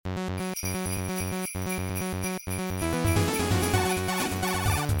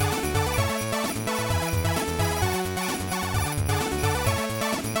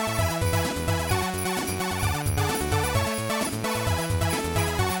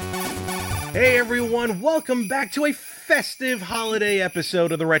Hey everyone, welcome back to a festive holiday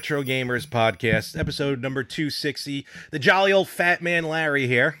episode of the Retro Gamers Podcast, episode number 260. The jolly old fat man Larry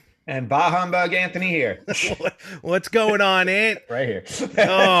here. And Bah Humbug Anthony here. What's going on, Ant? Right here.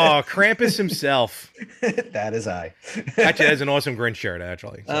 Oh, Krampus himself. That is I. Actually, that's an awesome Grinch shirt,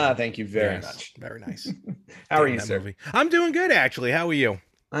 actually. So, Thank you very yes, much. Very nice. How are you, sir? Movie. I'm doing good, actually. How are you?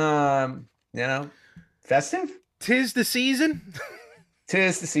 Festive? 'Tis the season.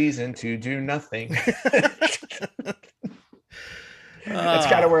 'Tis the season to do nothing. That's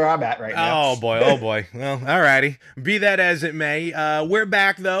kind of where I'm at right now. Oh boy. Well, alrighty. Be that as it may, we're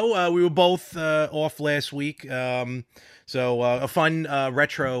back though. We were both off last week, so a fun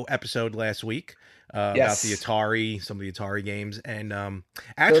retro episode last week about the Atari, some of the Atari games, and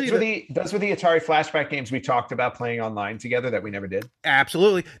actually those were the Atari flashback games we talked about playing online together that we never did.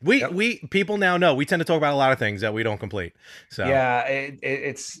 Absolutely. We people now know we tend to talk about a lot of things that we don't complete. So yeah,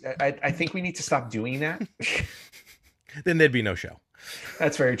 I think we need to stop doing that. Then there'd be no show.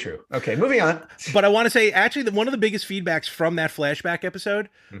 That's very true. Okay, moving on. But I want to say, actually, one of the biggest feedbacks from that flashback episode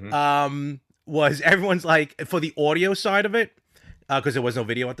was everyone's like, for the audio side of it, because there was no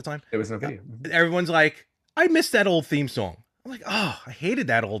video at the time. There was no video. Everyone's like, I missed that old theme song. I'm like, oh, I hated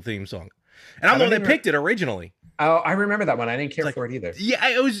that old theme song. And I'm the one that picked it originally. Oh, I remember that one. I didn't care for it either. Yeah,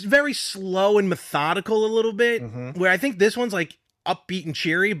 it was very slow and methodical a little bit, where I think this one's like upbeat and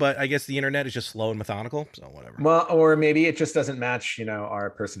cheery, but I guess the internet is just slow and methodical, so whatever. Well, or maybe it just doesn't match, our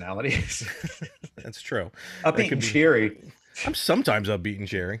personalities. That's true. Upbeat and cheery. I'm sometimes upbeat and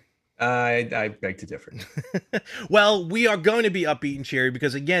cheery. I beg to differ. Well, we are going to be upbeat and cheery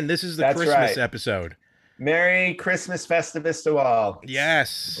because, again, this is the Christmas episode. Merry Christmas Festivus to all.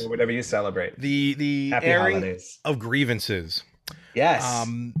 Yes. Or whatever you celebrate. The Happy airing holidays of grievances. Yes.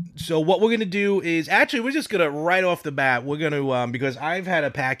 So what we're going to do is, actually, we're just going to, right off the bat, we're going to, because I've had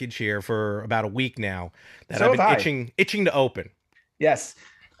a package here for about a week now that I've been itching to open. Yes.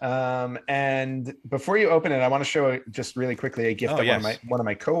 And before you open it, I want to show just really quickly a gift that one of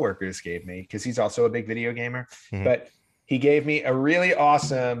my coworkers gave me, because he's also a big video gamer. But he gave me a really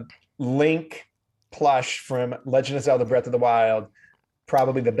awesome Link plush from Legend of Zelda Breath of the Wild.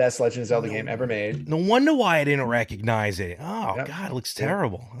 Probably the best Legend of Zelda game ever made. No wonder why I didn't recognize it. Oh, yep. God, it looks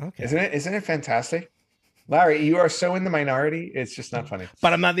terrible. Okay. Isn't it fantastic? Larry, you are so in the minority. It's just not funny.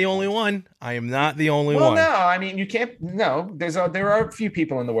 But I'm not the only one. I am not the only one. Well, no, I mean, you can't. No, there are a few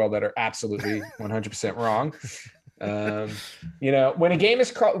people in the world that are absolutely 100% wrong. When a game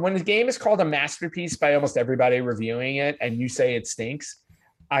is called a masterpiece by almost everybody reviewing it, and you say it stinks,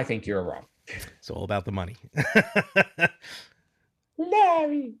 I think you're wrong. It's all about the money.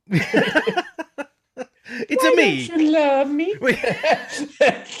 Larry. It's a me. Don't you love me?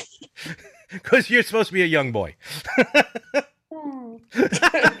 Because you're supposed to be a young boy.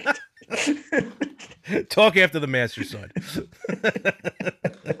 Talk after the master son.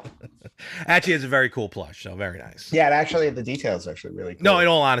 Actually, it's a very cool plush, so very nice. Yeah, the details are actually really cool. No, in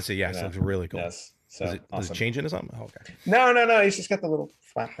all honesty, yes, it's really cool. Yes. So does it change into something? Oh, okay. No. He's just got the little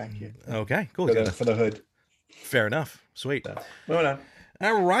flap back here. Okay, cool. For the hood. Fair enough. Sweet. So, moving on.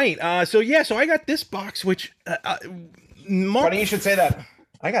 All right. So I got this box, which funny you should say that.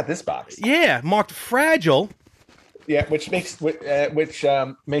 I got this box. Yeah, marked fragile. Yeah, which makes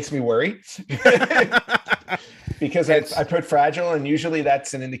me worry. Because I put fragile, and usually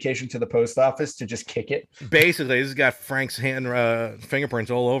that's an indication to the post office to just kick it. Basically, this has got Frank's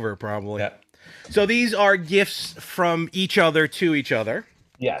fingerprints all over it, probably. Yeah. So these are gifts from each other to each other.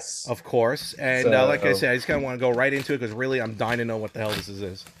 Yes. Of course. And like I said, I just kind of want to go right into it because really I'm dying to know what the hell this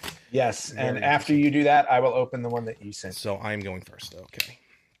is. Yes. And after you do that, I will open the one that you sent. So I'm going first. Okay.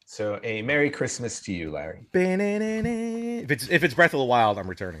 So a Merry Christmas to you, Larry. If it's Breath of the Wild, I'm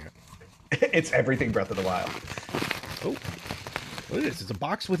returning it. It's everything Breath of the Wild. Oh, look at this. It's a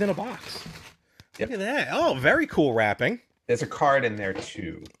box within a box. Yep. Look at that. Oh, very cool wrapping. There's a card in there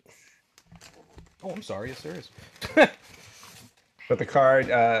too. Oh, I'm sorry. Yes, there is. But the card,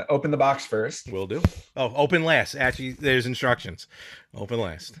 open the box first. Will do. Oh, open last. Actually, there's instructions. Open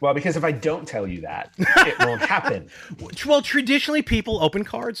last. Well, because if I don't tell you that, it won't happen. Well, traditionally, people open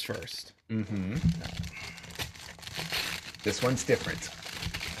cards first. Mm-hmm. This one's different.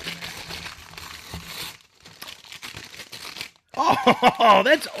 Oh,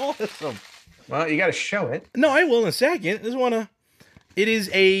 that's awesome. Well, you got to show it. No, I will in a second. I just want to... It is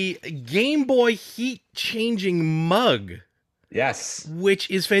a Game Boy heat-changing mug. Yes. Which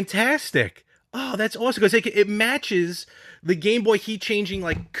is fantastic. Oh, that's awesome. Because it matches the Game Boy heat-changing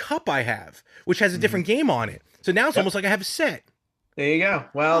cup I have, which has a different game on it. So now it's almost like I have a set. There you go.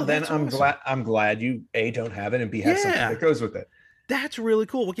 Well, then I'm awesome. I'm glad you A, don't have it, and B, have something that goes with it. That's really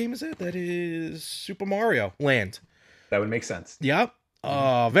cool. What game is that? That is Super Mario Land. That would make sense. Yep.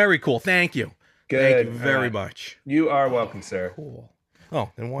 Oh, very cool. Thank you. Good. Thank you very much. You are welcome, sir. Cool. Oh,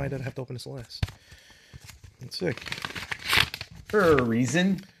 then why did I have to open this last? Let's see. For a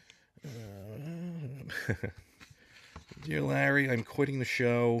reason. Dear Larry, I'm quitting the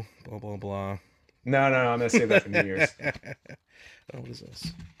show. Blah, blah, blah. No. I'm going to save that for New Year's. Oh, what is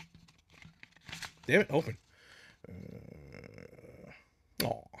this? Damn it, open.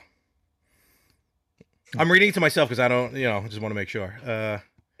 Oh. I'm reading it to myself because I don't, just want to make sure.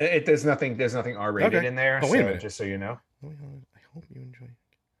 There's nothing R-rated in there. Oh, wait a minute. Just so you know. I hope you enjoy it.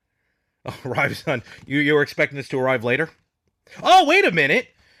 Oh, arrives on. You were expecting this to arrive later? Oh, wait a minute.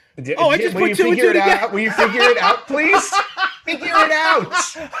 I just put two and two together. Will you figure it out, please? Figure it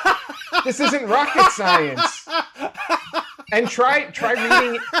out. This isn't rocket science. And try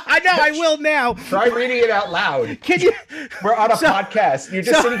reading it. I know, I will now. Try reading it out loud. Can you? We're on a podcast. You're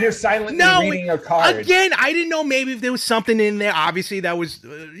just sitting here silently reading a card. Again, I didn't know maybe if there was something in there. Obviously, that was,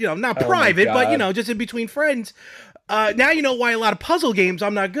 not private, but, just in between friends. Now you know why a lot of puzzle games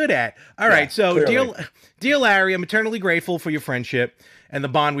I'm not good at. All right, so dear Larry, I'm eternally grateful for your friendship and the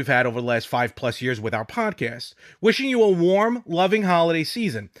bond we've had over the last 5+ years with our podcast. Wishing you a warm, loving holiday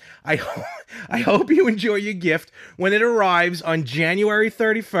season. I hope you enjoy your gift when it arrives on January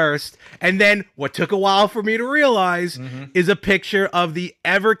 31st. And then what took a while for me to realize is a picture of the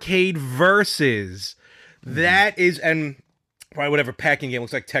Evercade Versus. That is, and probably whatever packing game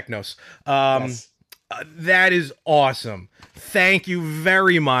looks like Technos. Yes. That is awesome. Thank you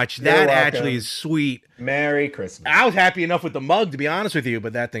very much. That actually is sweet. Merry Christmas. I was happy enough with the mug, to be honest with you,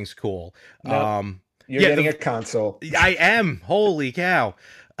 but that thing's cool. Nope. You're getting a console. I am. Holy cow.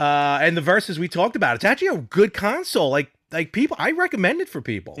 And the Versus we talked about, it's actually a good console. Like people, I recommend it for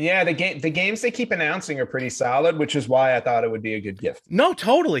people. Yeah, the games they keep announcing are pretty solid, which is why I thought it would be a good gift. No,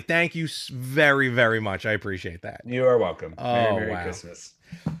 totally. Thank you very, very much. I appreciate that. You are welcome. Oh, Merry Christmas.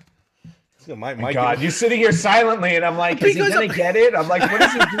 My God, you're sitting here silently, and I'm like, is he gonna get it? I'm like, what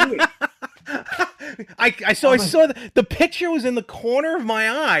is he doing? I saw the picture was in the corner of my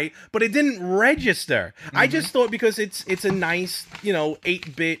eye, but it didn't register. I just thought because it's a nice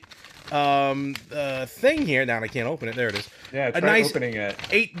 8-bit thing here. Now I can't open it. There it is. Yeah, try opening it.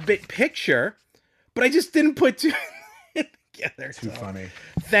 8-bit picture, but I just didn't put two together. Too funny.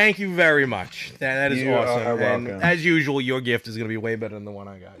 Thank you very much. That is you awesome. Are welcome. And as usual, your gift is gonna be way better than the one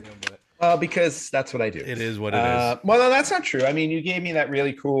I got. Because that's what I do. It is what it is. Well, no, that's not true. I mean, you gave me that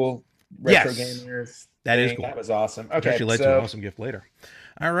really cool retro gamers. That is cool. That was awesome. Okay, actually led to an awesome gift later.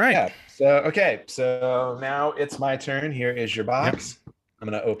 All right. Yeah. So now it's my turn. Here is your box. Yep. I'm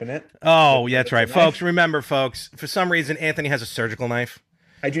gonna open it. Oh, yeah, that's right, folks. Remember, folks. For some reason, Anthony has a surgical knife.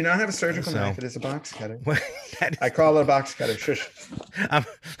 I do not have a surgical knife. It is a box cutter. I call it a box cutter. Shush.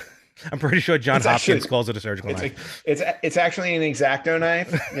 I'm pretty sure John Hopkins calls it a surgical knife. It's actually an X-Acto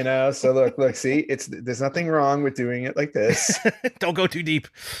knife, So look, see, there's nothing wrong with doing it like this. Don't go too deep.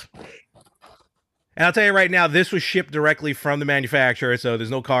 And I'll tell you right now, this was shipped directly from the manufacturer, so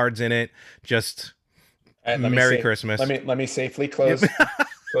there's no cards in it. Just Merry Christmas. Let me safely close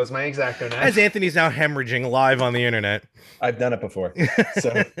close my X-Acto knife. As Anthony's now hemorrhaging live on the internet. I've done it before,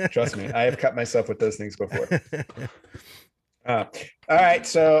 so trust me, I have cut myself with those things before. All right,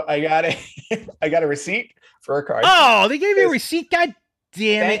 so I got a receipt for a card. Oh, they gave you a receipt. God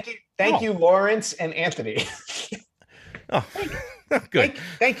damn it! Thank you, Lawrence and Anthony. Oh, good.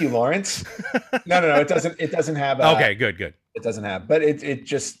 Thank you, Lawrence. No, it doesn't have. Okay, good. It doesn't have, but it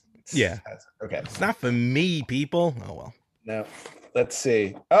just has, okay. It's not for me, people. Oh well. No, let's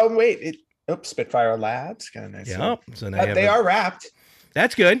see. Oh wait, Spitfire Labs, kind of nice. Yeah, so now they are wrapped.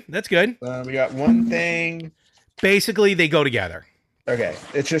 That's good. We got one thing. Basically, they go together. Okay,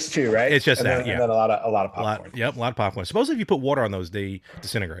 it's just two, right? It's just and then a lot of popcorn. A lot of popcorn. Supposedly, if you put water on those, they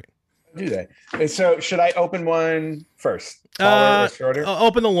disintegrate. Do they? And so, should I open one first? Taller or shorter?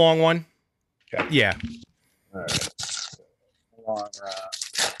 Open the long one. Okay. Yeah. All right.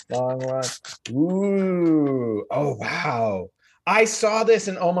 Long one. Ooh. Oh wow! I saw this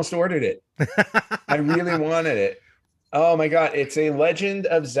and almost ordered it. I really wanted it. Oh my god! It's a Legend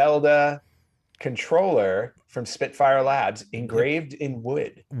of Zelda controller from Spitfire Labs, engraved in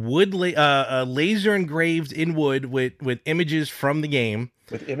wood. Laser engraved in wood with images from the game.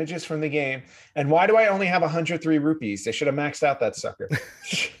 And why do I only have 103 rupees? They should have maxed out that sucker.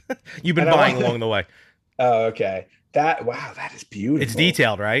 You've been buying along the way. Oh, okay. That is beautiful. It's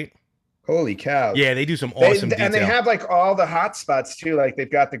detailed, right? Holy cow. Yeah, they do some awesome detail. And they have like all the hot spots too. Like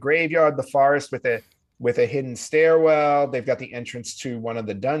they've got the graveyard, the forest with a hidden stairwell. They've got the entrance to one of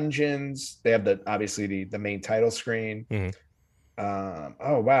the dungeons. They have obviously the main title screen. Mm-hmm.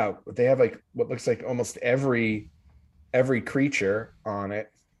 Oh wow, they have like what looks like almost every creature on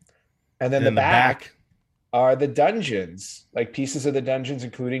it, and then the back are the dungeons, like pieces of the dungeons,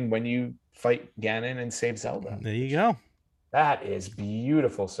 including when you fight Ganon and save Zelda. There you go. That is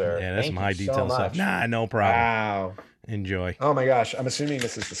beautiful, sir. Yeah, that's some high detail stuff. Nah, no problem. Wow. Enjoy. Oh my gosh, I'm assuming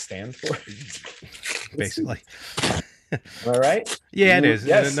this is the stand for it. Basically. All right. Yeah, it is.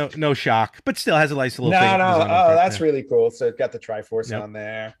 Yes. No shock, but still has a nice little thing. No. Oh, that's really cool. So it's got the Triforce on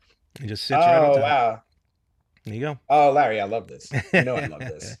there. It just sits right on top. Wow. There you go. Oh, Larry, I love this. You know I love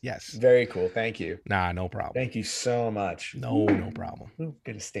this. Yes. Very cool. Thank you. Nah, no problem. Thank you so much. No problem. Ooh,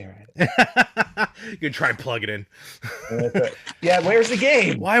 gonna stare at it. You can try and plug it in. Yeah, where's the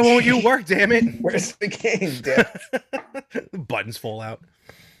game? Why won't you work, damn it? Where's the game, damn? Buttons fall out.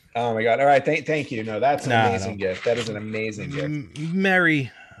 Oh my god. All right. Thank you. No, that's an amazing gift. That is an amazing gift.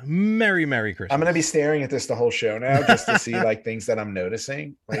 Merry Christmas. I'm gonna be staring at this the whole show now just to see like things that I'm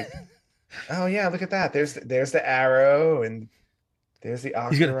noticing. Like, oh yeah, look at that. There's the arrow and there's the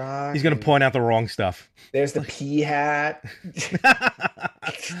Octorok. He's gonna point out the wrong stuff. There's the pea hat.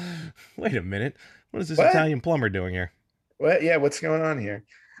 Wait a minute. What is this Italian plumber doing here? What? Yeah, what's going on here?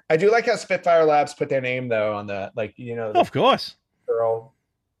 I do like how Spitfire Labs put their name though on the of course. Girl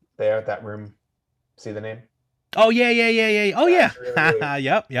there at that room. See the name? Oh yeah. Oh yeah. Really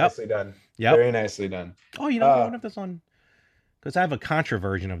yep. Nicely done. Yep. Very nicely done. Oh, you know, I wonder if that's on, because I have a Contra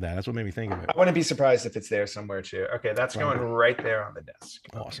version of that. That's what made me think of it. I wouldn't be surprised if it's there somewhere too. Okay, that's going right there on the desk.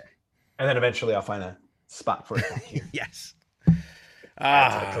 Awesome. Okay. And then eventually I'll find a spot for it back here. Yes.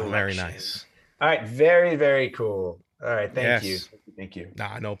 Very nice. All right, very, very cool. All right, thank you.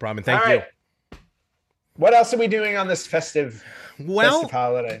 Nah, no problem. Thank you. What else are we doing on this festive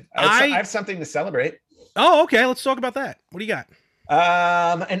holiday? I have something to celebrate. Oh, okay. Let's talk about that. What do you got?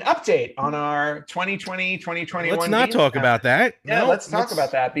 An update on our 2020, 2021. Let's not talk about that. Yeah, let's talk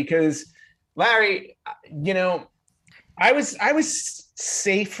about that because Larry, you know, I was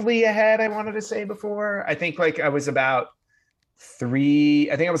safely ahead, I wanted to say before. I think like I was like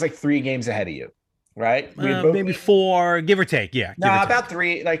 3 games ahead of you. Right? Maybe 4, give or take. Yeah. About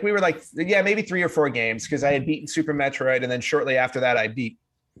 3. Like we were like, maybe 3 or 4 games because I had beaten Super Metroid, and then shortly after that, I beat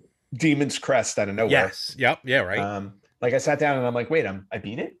Demon's Crest out of nowhere. Yes. Yep. Yeah. Right. Like I sat down and I'm like, wait, I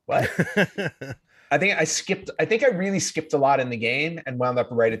beat it. What? I think I really skipped a lot in the game and wound up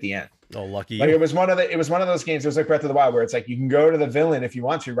right at the end. Oh, lucky like you. It was one of those games. It was like Breath of the Wild, where it's like you can go to the villain if you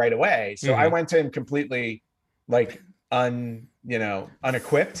want to right away. So I went to him completely like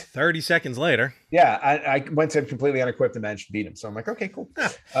unequipped. 30 seconds later. Yeah, I went to him completely unequipped and managed to beat him. So I'm like, okay, cool.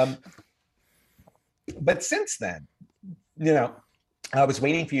 But since then, I was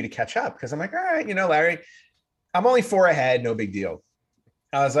waiting for you to catch up because I'm like, all right, Larry, I'm only 4 ahead, no big deal.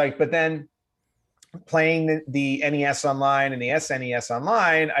 I was like, but then playing the NES Online and the SNES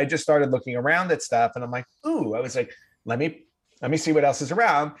Online, I just started looking around at stuff and I'm like, ooh, I was like, let me see what else is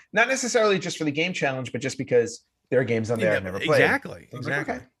around. Not necessarily just for the game challenge, but just because there are games on there I've never played. Exactly. Like,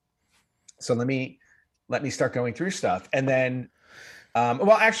 okay. So let me start going through stuff. And then,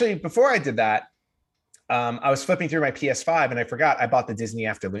 actually, before I did that, I was flipping through my PS5 and I forgot I bought the Disney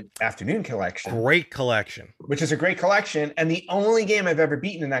Afternoon collection. Great collection. Which is a great collection. And the only game I've ever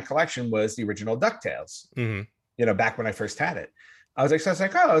beaten in that collection was the original DuckTales. Mm-hmm. Back when I first had it. I was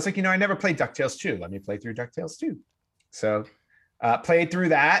like, I never played DuckTales 2. Let me play through DuckTales 2. So played through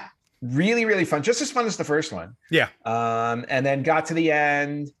that. Really, really fun. Just as fun as the first one. Yeah. And then got to the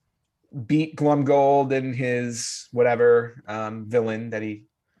end, beat Glumgold and his whatever villain that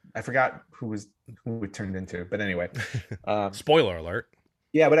I forgot who it turned into. But anyway. Spoiler alert.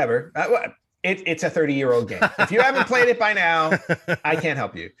 Yeah, whatever. It's a 30-year-old game. If you haven't played it by now, I can't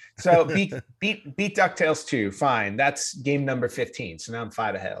help you. So beat DuckTales 2. Fine. That's game number 15. So now I'm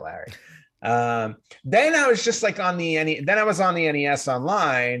 5 ahead of Larry. Then I was just like on the NES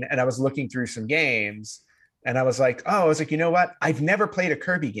Online and I was looking through some games and I was like, you know what? I've never played a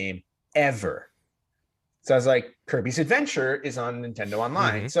Kirby game ever. So I was like, Kirby's Adventure is on Nintendo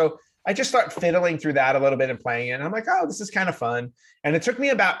Online. Mm-hmm. So I just start fiddling through that a little bit and playing it. And I'm like, oh, this is kind of fun. And it took me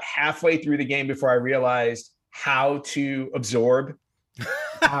about halfway through the game before I realized how to absorb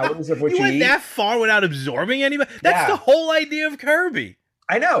powers of what you went eat. That far without absorbing anybody? That's the whole idea of Kirby.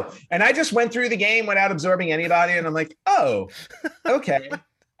 I know. And I just went through the game without absorbing anybody. And I'm like, oh, okay.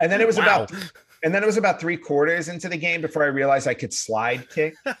 And then it was about 3/4 into the game before I realized I could slide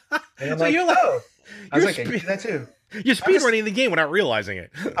kick. And I'm I was like, I can do that too. You're speedrunning the game without realizing it.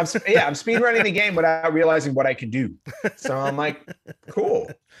 I'm speedrunning the game without realizing what I can do. So I'm like, cool.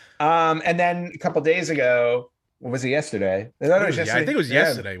 And then a couple days ago, what was it, yesterday? I think it was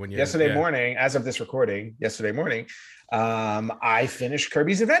yesterday. Yesterday morning, as of this recording, yesterday morning, I finished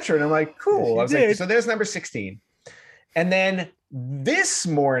Kirby's Adventure, and I'm like, cool. Yes, I was like, so there's number 16. And then this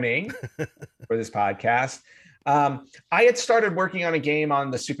morning for this podcast, I had started working on a game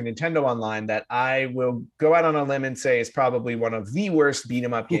on the Super Nintendo Online that I will go out on a limb and say is probably one of the worst beat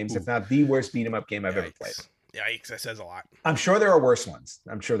 'em up games, if not the worst beat 'em up game I've ever played. Yikes, that says a lot. I'm sure there are worse ones.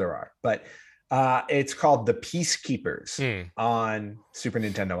 I'm sure there are, but it's called The Peacekeepers on Super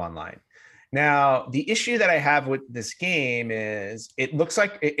Nintendo Online. Now, the issue that I have with this game is it looks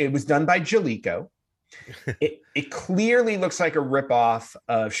like it was done by Jaleco. It clearly looks like a ripoff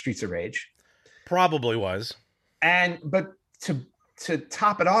of Streets of Rage. Probably was. But to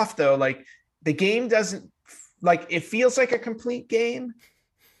top it off, though, like the game doesn't, like, it feels like a complete game,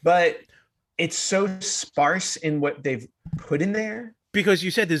 but it's so sparse in what they've put in there. Because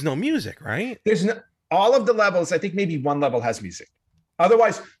you said there's no music, right? There's no, all of the levels, I think maybe one level has music.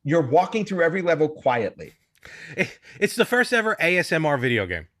 Otherwise, you're walking through every level quietly. It's the first ever ASMR video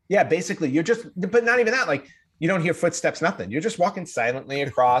game. Yeah, basically, you're just, but not even that. Like, you don't hear footsteps, nothing. You're just walking silently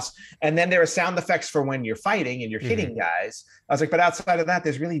across. And then there are sound effects for when you're fighting and you're hitting guys. I was like, but outside of that,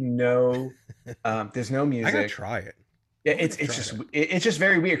 there's really there's no music. I gotta try it. Yeah, it's just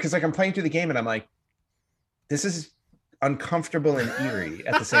very weird. Cause like I'm playing through the game and I'm like, this is uncomfortable and eerie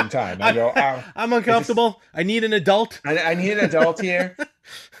at the same time. I go, I'm uncomfortable. I need an adult. I need an adult here.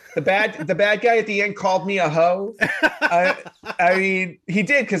 The bad guy at the end called me a hoe. I mean, he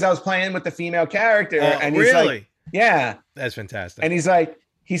did, because I was playing with the female character, and he's really? like, yeah, that's fantastic. And he's like,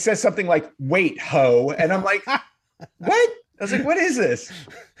 he says something like, "Wait, hoe," and I'm like, what? I was like, what is this?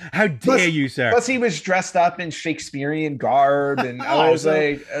 How dare you, sir? Plus, he was dressed up in Shakespearean garb, and I was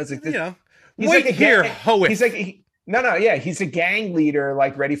like, this, you know, he's wait like here, hoe. He's like. Yeah, he's a gang leader,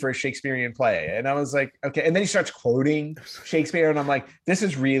 like ready for a Shakespearean play. And I was like, okay. And then he starts quoting Shakespeare, and I'm like, this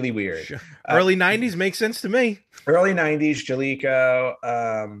is really weird. Sure. Early 90s makes sense to me. Early 90s,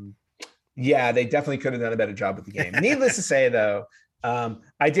 Jaleco. Yeah, they definitely could have done a better job with the game. Needless to say, though,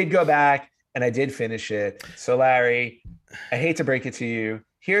 I did go back and I did finish it. So, Larry, I hate to break it to you.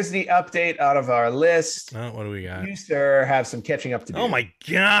 Here's the update out of our list. Oh, what do we got? You, sir, have some catching up to do. Oh, my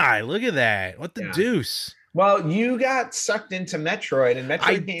God. Look at that. What the deuce? Well, you got sucked into Metroid, and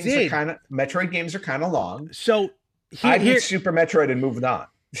Metroid games are kind of long. So I beat Super Metroid and moved on.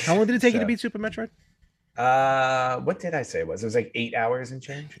 How long did it take you to beat Super Metroid? What did I say it was? It was like 8 hours and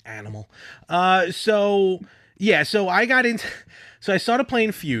change. Animal. So I got into. So I started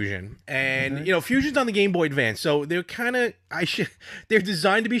playing Fusion, and Fusion's on the Game Boy Advance, so they're kind of they're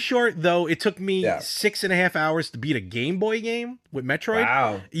designed to be short. Though it took me 6.5 hours to beat a Game Boy game with Metroid.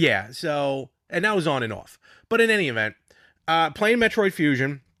 Wow. Yeah. So. And that was on and off. But in any event, playing Metroid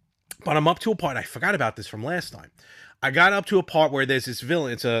Fusion, but I'm up to a part. I forgot about this from last time. I got up to a part where there's this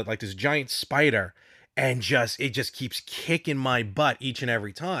villain. It's like this giant spider, and it just keeps kicking my butt each and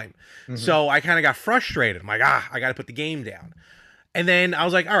every time. Mm-hmm. So I kind of got frustrated. I'm like, I got to put the game down. And then I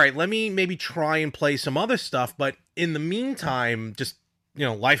was like, all right, let me maybe try and play some other stuff. But in the meantime, just,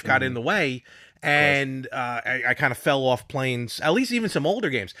 life got in the way. And I kind of fell off playing, at least even some older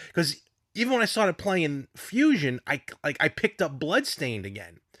games. Because even when I started playing Fusion, I picked up Bloodstained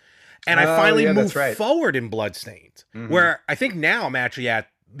again, and I finally moved forward in Bloodstained, where I think now I'm actually at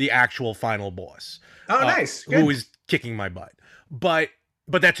the actual final boss. Oh, nice! Who is kicking my butt? But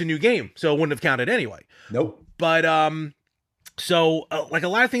that's a new game, so it wouldn't have counted anyway. Nope. But so like a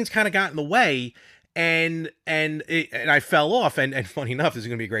lot of things kind of got in the way, and I fell off. And funny enough, this is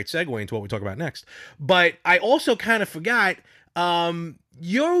going to be a great segue into what we talk about next. But I also kind of forgot.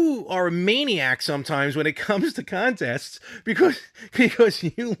 You are a maniac sometimes when it comes to contests because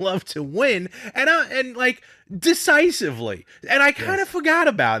you love to win and like decisively, and I kind of forgot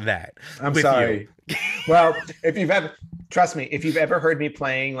about that. I'm sorry. Well, if you've ever heard me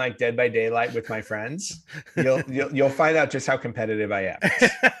playing like Dead by Daylight with my friends, you'll find out just how competitive I am.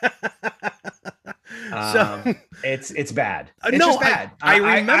 So it's bad. It's just bad. I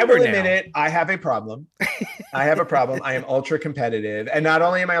remember. I will admit it. I have a problem. I am ultra competitive, and not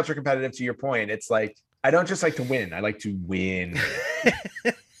only am I ultra competitive. To your point, it's like I don't just like to win. I like to win.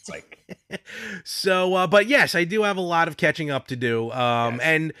 It's like so. But yes, I do have a lot of catching up to do.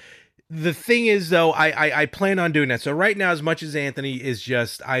 And the thing is, though, I plan on doing that. So right now, as much as Anthony is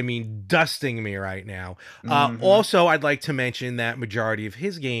just, dusting me right now. Also, I'd like to mention that majority of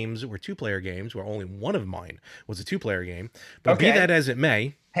his games were 2-player games, where only one of mine was a 2-player game. But be that as it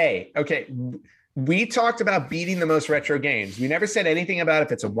may. Hey, okay. We talked about beating the most retro games. We never said anything about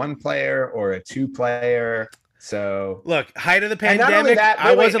if it's a 1-player or a 2-player. So look, height of the pandemic.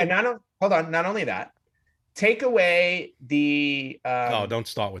 hold on. Not only that, take away the don't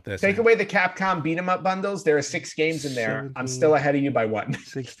start with this. Take away the Capcom beat 'em up bundles. There are 6 games in there. 17, I'm still ahead of you by 1.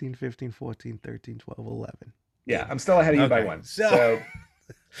 16, 15, 14, 13, 12, 11. Yeah, I'm still ahead of you by 1. So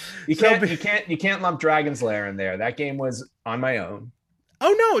you can't lump Dragon's Lair in there. That game was on my own.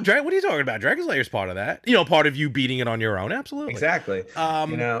 Oh no, what are you talking about? Dragon's Lair is part of that. Part of you beating it on your own. Absolutely. Exactly.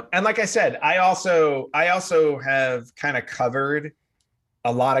 And like I said, I also have kind of covered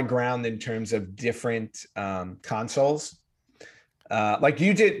a lot of ground in terms of different consoles. Like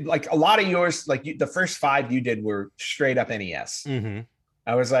you did, like a lot of yours, like the first 5 you did were straight up NES. Mm-hmm.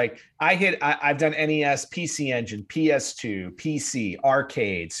 I was like, I've done NES, PC Engine, PS2, PC,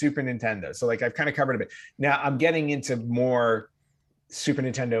 arcade, Super Nintendo. So like I've kind of covered a bit. Now I'm getting into more Super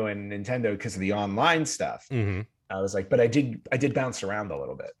Nintendo and Nintendo because of the online stuff. Mm-hmm. I was like, but I did bounce around a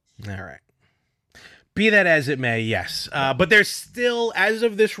little bit. All right. Be that as it may, yes. But there's still, as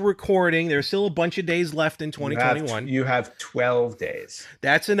of this recording, there's still a bunch of days left in 2021. You have 12 days.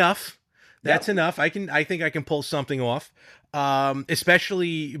 That's enough. That's enough. I think I can pull something off.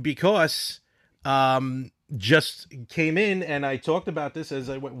 Especially because just came in and I talked about this as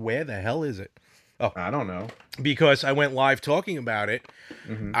I went, where the hell is it? Oh, I don't know. Because I went live talking about it.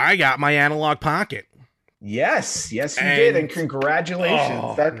 Mm-hmm. I got my Analog Pocket. Yes, you did, and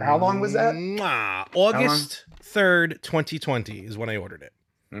congratulations. How long was that? August 3rd, 2020 is when I ordered it.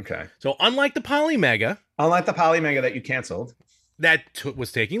 Okay. So unlike the Polymega that you canceled, that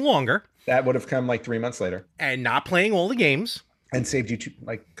was taking longer. That would have come like 3 months later. And not playing all the games. And saved you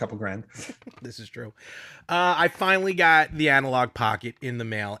like a couple grand. This is true. I finally got the Analog Pocket in the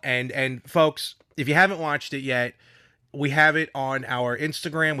mail. And folks, if you haven't watched it yet, we have it on our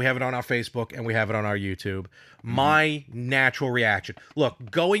Instagram, we have it on our Facebook, and we have it on our YouTube. My natural reaction. Look,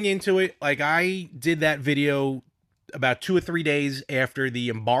 going into it, like I did that video about 2 or 3 days after the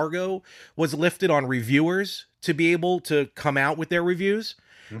embargo was lifted on reviewers to be able to come out with their reviews.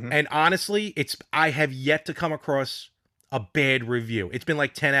 Mm-hmm. And honestly, I have yet to come across a bad review. It's been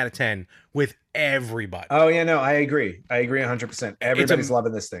like 10 out of 10 with everybody. Oh yeah, no, I agree 100%. Everybody's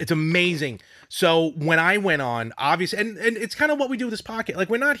loving this thing. It's amazing. So when I went on, obviously, and it's kind of what we do with this pocket. Like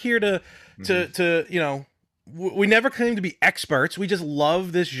we're not here to we never claim to be experts. We just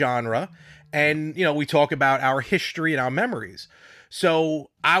love this genre, and we talk about our history and our memories.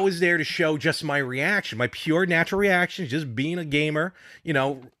 So I was there to show just my reaction, my pure natural reaction, just being a gamer,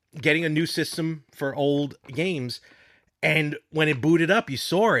 getting a new system for old games. And when it booted up, you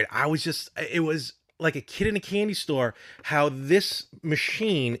saw it. It was like a kid in a candy store, how this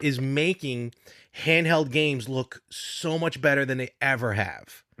machine is making handheld games look so much better than they ever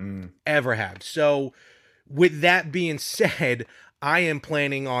have. Ever have. So with that being said, I am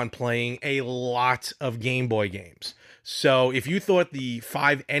planning on playing a lot of Game Boy games. So if you thought the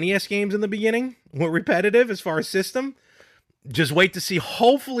 5 NES games in the beginning were repetitive as far as system, just wait to see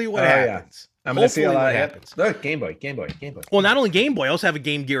hopefully what happens. Yeah. I'm going to see a lot happens. Look, Game Boy. Well, not only Game Boy, I also have a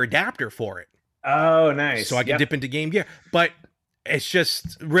Game Gear adapter for it. Oh, nice. So I can dip into Game Gear. But it's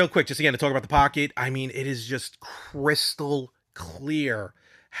just, real quick, just again, to talk about the Pocket, I mean, it is just crystal clear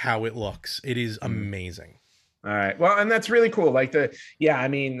how it looks. It is amazing. All right. Well, and that's really cool. Like I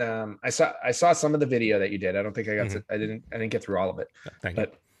saw some of the video that you did. I don't think I got to, I didn't get through all of it. Thank you.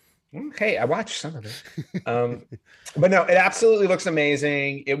 Hey, I watched some of it. But no, it absolutely looks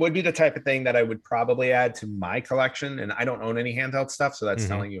amazing. It would be the type of thing that I would probably add to my collection. And I don't own any handheld stuff, so that's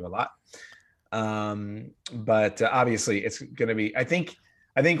telling you a lot. But obviously it's going to be, I think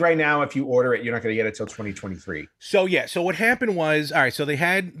right now, if you order it, you're not going to get it till 2023. So yeah. So what happened was, all right, so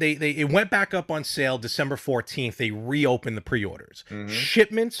it went back up on sale December 14th. They reopened the pre-orders.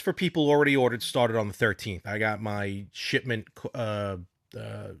 Shipments for people who already ordered started on the 13th. I got my shipment,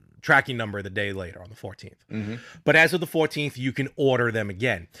 tracking number the day later on the 14th. But as of the 14th, you can order them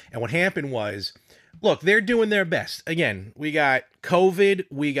again. And what happened was, look, they're doing their best. Again, we got COVID,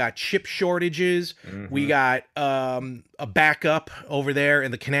 we got chip shortages, we got a backup over there in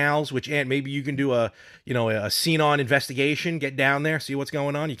the canals, which, Ant, maybe you can do a Xenon investigation, get down there, see what's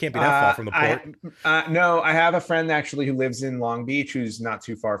going on. You can't be that far from the port. No, I have a friend actually who lives in Long Beach who's not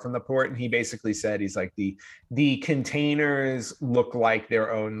too far from the port, and he basically said, he's like, the containers look like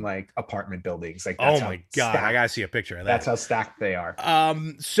their own like apartment buildings. Like, oh my God, I gotta see a picture of that. That's how stacked they are.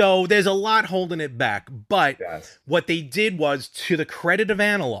 So there's a lot holding it back, but what they did was, to the credit of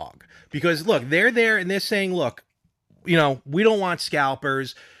Analog, because look, they're there and they're saying, look, we don't want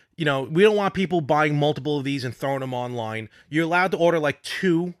scalpers. We don't want people buying multiple of these and throwing them online. You're allowed to order like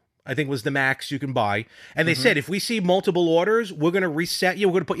 2, I think was the max you can buy. And they said, if we see multiple orders, we're going to reset you.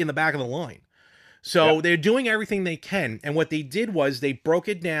 We're going to put you in the back of the line. So they're doing everything they can. And what they did was they broke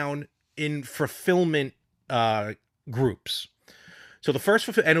it down in fulfillment groups. So the first,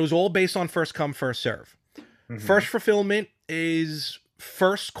 and it was all based on first come, first serve. Mm-hmm. First fulfillment is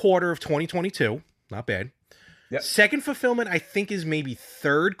first quarter of 2022. Not bad. Yep. Second fulfillment, I think, is maybe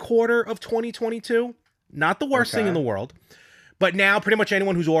third quarter of 2022. Not the worst thing in the world. But now, pretty much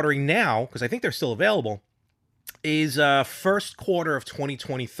anyone who's ordering now, because I think they're still available, is first quarter of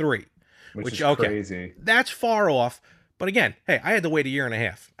 2023. Which is crazy. That's far off. But again, hey, I had to wait a year and a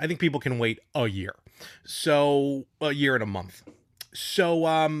half. I think people can wait a year. So, a year and a month.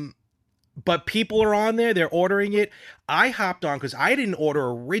 So, but people are on there. They're ordering it. I hopped on because I didn't order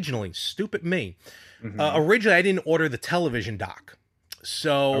originally. Stupid me. Mm-hmm. Originally, I didn't order the television dock.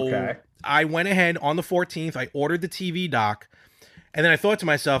 So, I went ahead on the 14th. I ordered the TV dock. And then I thought to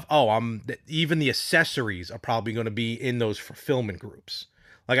myself, even the accessories are probably going to be in those fulfillment groups.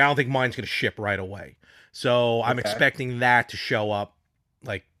 Like, I don't think mine's going to ship right away. So I'm expecting that to show up,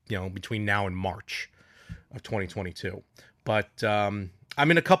 like, between now and March of 2022. But I'm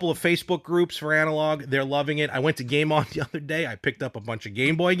in a couple of Facebook groups for Analog. They're loving it. I went to Game On the other day. I picked up a bunch of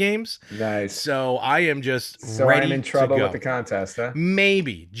Game Boy games. Nice. So I am just ready to go. So I'm in trouble with the contest, huh?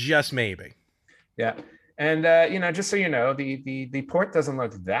 Maybe. Just maybe. Yeah. And, just so you know, the port doesn't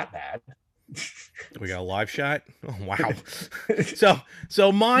look that bad. We got a live shot. Oh, wow.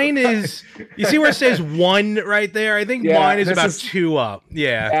 So mine is, you see where it says 1 right there? I think mine is about 2 up.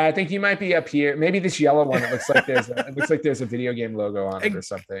 Yeah. I think you might be up here. Maybe this yellow one, it looks like there's a video game logo on it or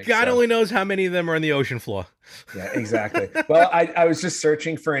something. God only knows how many of them are on the ocean floor. Yeah, exactly. Well, I was just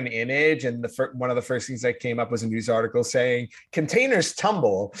searching for an image, and one of the first things that came up was a news article saying containers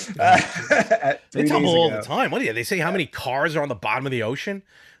tumble. They tumble all the time. What do they say? How many cars are on the bottom of the ocean?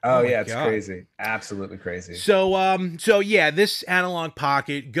 Oh yeah, it's crazy. Absolutely crazy. So yeah, this Analog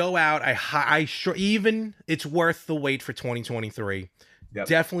Pocket, go out. Even it's worth the wait for 2023. Yep.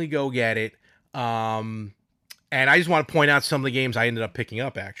 Definitely go get it. And I just want to point out some of the games I ended up picking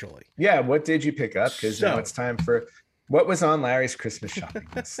up, actually. Yeah, what did you pick up? Because now it's time for what was on Larry's Christmas shopping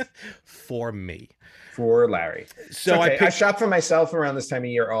list. For me. For Larry. So I shop for myself around this time of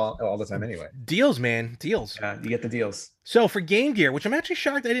year all the time anyway. Deals, man. Deals. Yeah, you get the deals. So for Game Gear, which I'm actually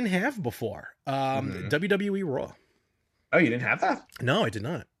shocked I didn't have before, WWE Raw. Oh, you didn't have that? No, I did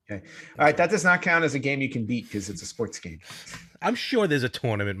not. Okay. All right, that does not count as a game you can beat because it's a sports game. I'm sure there's a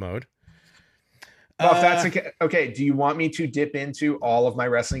tournament mode. Well, if that's okay, do you want me to dip into all of my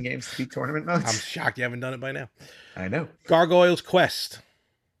wrestling games to beat tournament modes? I'm shocked you haven't done it by now. I know. Gargoyle's Quest.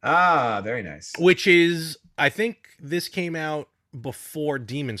 Ah, very nice. Which is, I think this came out before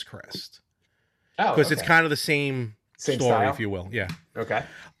Demon's Crest. Oh, because it's kind of the same story, style? if you will. Yeah. Okay.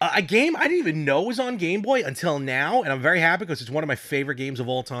 A game I didn't even know was on Game Boy until now, and I'm very happy because it's one of my favorite games of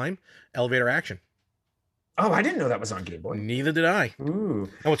all time, Elevator Action. Oh, I didn't know that was on Game Boy. Neither did I. Ooh.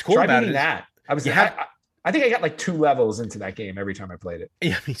 And what's cool about it is that. I think I got like 2 levels into that game every time I played it.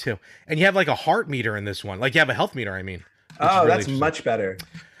 Yeah, me too. And you have like a heart meter in this one. Like you have a health meter, I mean. Oh, that's much better.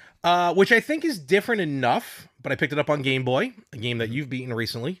 Which I think is different enough, but I picked it up on Game Boy, a game that you've beaten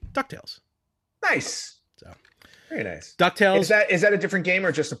recently, DuckTales. Nice. So very nice. DuckTales. Is that a different game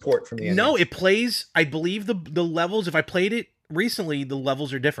or just a port from the end? No, it plays, I believe the levels, if I played it recently, the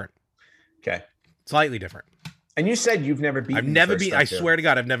levels are different. Okay. Slightly different. And you said you've never beaten I swear to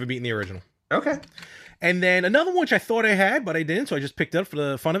God, I've never beaten the original. Okay. And then another one which I thought I had, but I didn't, so I just picked it up for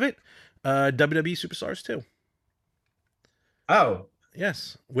the fun of it. WWE Superstars 2. Oh.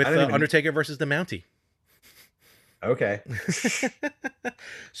 Yes. With Undertaker versus the Mountie. Okay.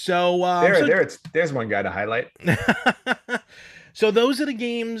 So there's one guy to highlight. So those are the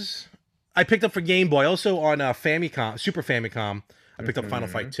games I picked up for Game Boy. Also on Famicom, Super Famicom, I picked up Final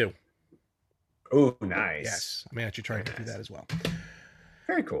Fight 2. Oh, nice. Yes. I may actually try to do that as well.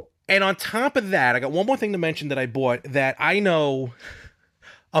 Very cool. And on top of that, I got one more thing to mention that I bought that I know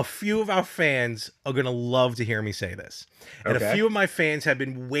a few of our fans are going to love to hear me say this. And a few of my fans have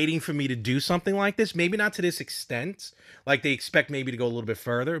been waiting for me to do something like this. Maybe not to this extent. Like they expect maybe to go a little bit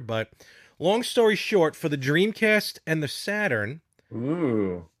further. But long story short, for the Dreamcast and the Saturn,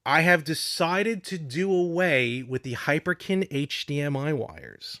 I have decided to do away with the Hyperkin HDMI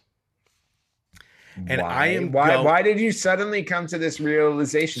wires. And why? Why did you suddenly come to this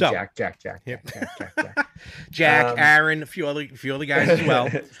realization, Jack? Jack, Aaron, a few other guys as well.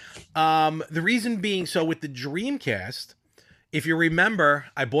 The reason being, so with the Dreamcast, if you remember,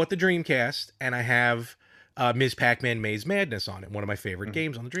 I bought the Dreamcast and I have Ms. Pac-Man Maze Madness on it, one of my favorite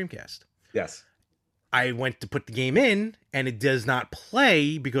games on the Dreamcast. Yes. I went to put the game in and it does not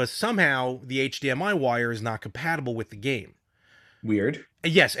play because somehow the HDMI wire is not compatible with the game. Weird.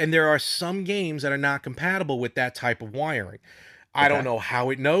 Yes, and there are some games that are not compatible with that type of wiring. I don't know how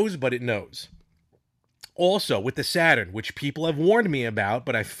it knows, but it knows. Also, with the Saturn, which people have warned me about,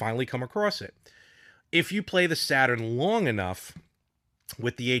 but I finally come across it. If you play the Saturn long enough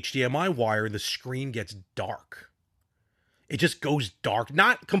with the HDMI wire, the screen gets dark. It just goes dark.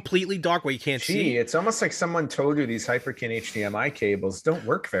 Not completely dark where you can't see. It's almost like someone told you these Hyperkin HDMI cables don't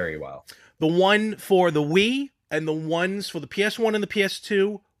work very well. The one for the Wii and the ones for the PS1 and the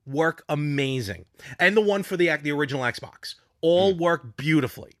PS2 work amazing. And the one for the original Xbox. All work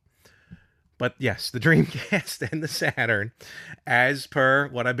beautifully. But yes, the Dreamcast and the Saturn, as per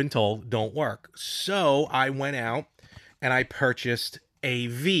what I've been told, don't work. So I went out and I purchased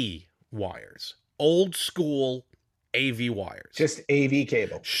AV wires. Old school AV wires. Just AV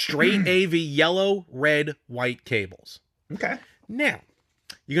cable. Straight AV, yellow, red, white cables. Okay. Now,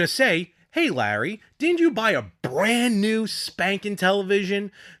 you're going to say, hey, Larry, didn't you buy a brand new spanking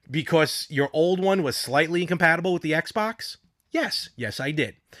television because your old one was slightly incompatible with the Xbox? Yes, I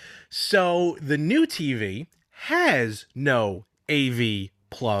did. So the new TV has no AV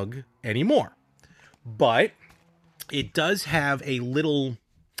plug anymore, but it does have a little,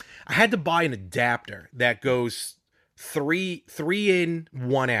 I had to buy an adapter that goes three in,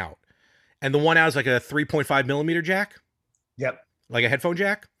 one out. And the one out is like a 3.5 millimeter jack. Yep. Like a headphone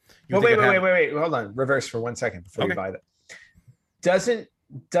jack. Oh, wait. Hold on. Reverse for 1 second before you buy that.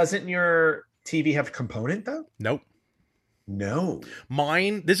 Doesn't your TV have a component though? Nope. No.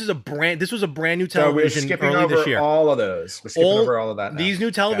 Mine, this was a brand new television so we're skipping early over this year. all of those. We're skipping over all of that now. These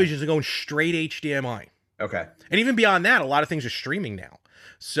new televisions are going straight HDMI. Okay. And even beyond that, a lot of things are streaming now.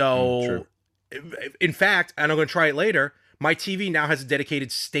 So, in fact, and I'm going to try it later, my TV now has a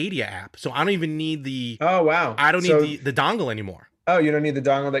dedicated Stadia app. So I don't even need the... Oh, wow. I don't need the dongle anymore. Oh, you don't need the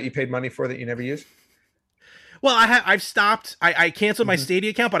dongle that you paid money for that you never used? Well, I've stopped. I canceled my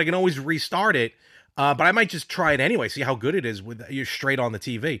Stadia account, but I can always restart it. But I might just try it anyway, see how good it is with you're straight on the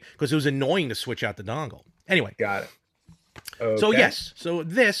TV, because it was annoying to switch out the dongle. Anyway. Got it. Okay. So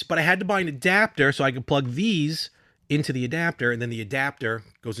yes, but I had to buy an adapter so I could plug these into the adapter, and then the adapter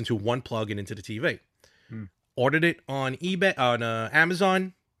goes into one plug and into the TV. Ordered it on eBay, on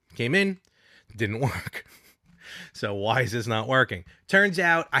Amazon, came in, didn't work. So why is this not working? Turns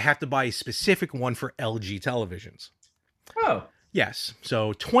out I have to buy a specific one for LG televisions. Oh. Yes.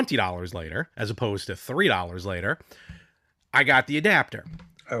 So $20 later, as opposed to $3 later, I got the adapter.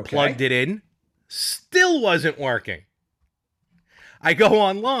 Okay. Plugged it in. Still wasn't working. I go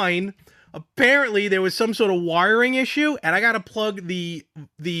online. Apparently, there was some sort of wiring issue, and I got to plug the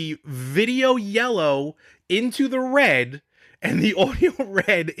video yellow into the red and the audio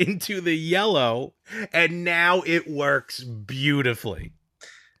red into the yellow, and now it works beautifully.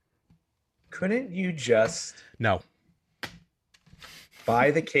 Couldn't you just... No.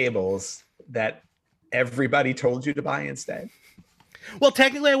 Buy the cables that everybody told you to buy instead? Well,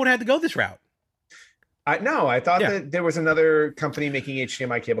 technically, I would have had to go this route. I thought that there was another company making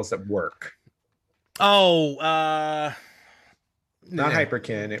HDMI cables that work. Oh, not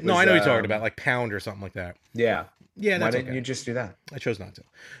Hyperkin. I know what you're talking about, like Pound or something like that. Yeah. Yeah, that's Why didn't you just do that? I chose not to.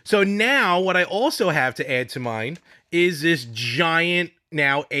 So now what I also have to add to mine is this giant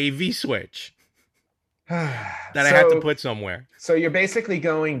now AV switch that I have to put somewhere. So you're basically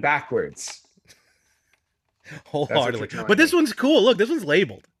going backwards. Wholeheartedly. But this one's cool. Look, this one's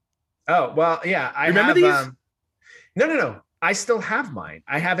labeled. Oh, well, yeah. I remember have, these? No. I still have mine.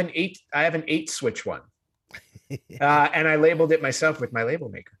 I have an 8 switch one. And I labeled it myself with my label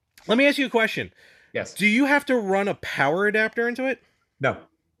maker. Let me ask you a question. Yes. Do you have to run a power adapter into it? No.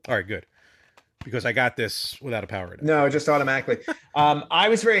 All right, good. Because I got this without a power adapter. No, just automatically. I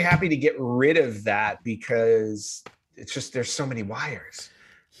was very happy to get rid of that because it's just there's so many wires.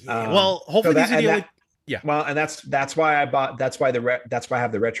 Yeah. Well, hopefully these are the only... Yeah. Well, and that's why I bought. That's why I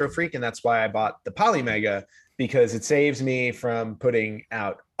have the Retro Freak, and that's why I bought the Polymega, because it saves me from putting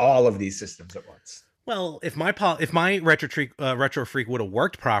out all of these systems at once. Well, if my Retro Freak would have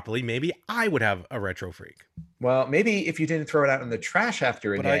worked properly, maybe I would have a Retro Freak. Well, maybe if you didn't throw it out in the trash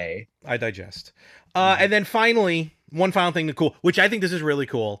after a day. I digest. And then finally, one final thing which I think this is really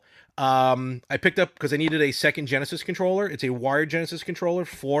cool. I picked up because I needed a second Genesis controller. It's a wired Genesis controller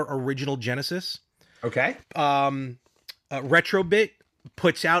for original Genesis. Okay. Retrobit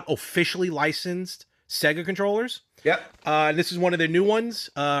puts out officially licensed Sega controllers. Yep. This is one of their new ones,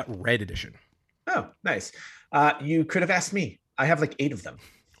 Red Edition. Oh, nice. You could have asked me. I have like 8 of them.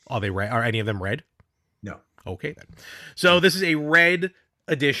 Are they red? Are any of them red? No. Okay then. So this is a Red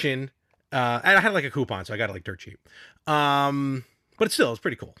Edition. And I had like a coupon, so I got it like dirt cheap. But it's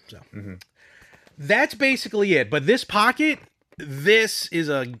pretty cool. So that's basically it. But this pocket, this is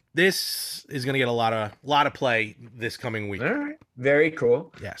going to get a lot of play this coming week. All right. Very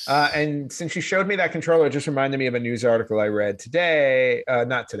cool. Yes. And since you showed me that controller, it just reminded me of a news article I read today.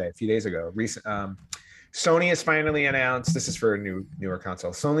 Not today, a few days ago. Sony has finally announced, this is for a newer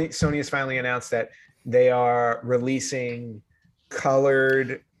console. Sony has finally announced that they are releasing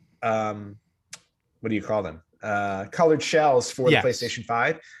colored, what do you call them? Colored shells for the PlayStation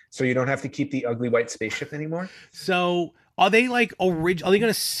 5. So you don't have to keep the ugly white spaceship anymore. So are they like are they going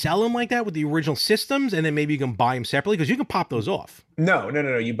to sell them like that with the original systems, and then maybe you can buy them separately, because you can pop those off? No.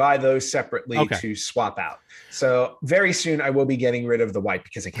 You buy those separately to swap out. So very soon I will be getting rid of the white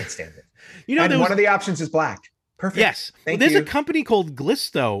because I can't stand it. One of the options is black. Perfect. Yes. There's a company called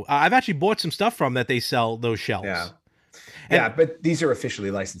Glisto. I've actually bought some stuff from that. They sell those shells. Yeah, but these are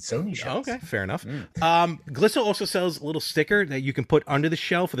officially licensed Sony shells. Okay, fair enough. Glisto also sells a little sticker that you can put under the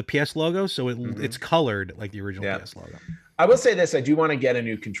shell for the PS logo, so it's colored like the original PS logo. I will say this: I do want to get a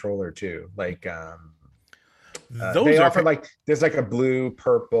new controller too. Like, they offer there's like a blue,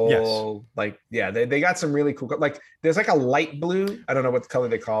 purple, they got some really cool. Like, there's like a light blue. I don't know what color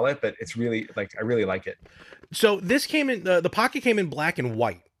they call it, but it's really I really like it. So this came in the Pocket came in black and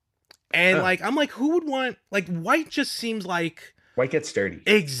white. And I'm like, who would want white? Just seems like white gets dirty.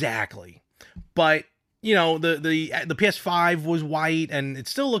 Exactly. But the PS5 was white, and it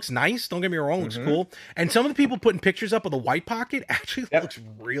still looks nice. Don't get me wrong, it looks cool. And some of the people putting pictures up of the white Pocket actually looks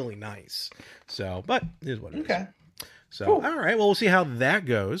really nice. So, but it is what it is. So, cool. All right. Well, we'll see how that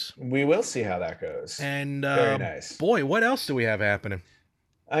goes. We will see how that goes. And very nice. Boy, what else do we have happening?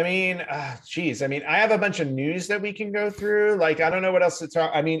 I mean, I have a bunch of news that we can go through. I don't know what else to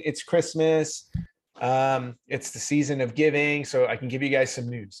talk. I mean, it's Christmas. It's the season of giving, so I can give you guys some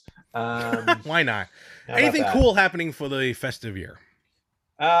news. Why not? Anything cool happening for the festive year?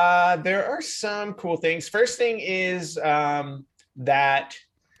 There are some cool things. First thing is that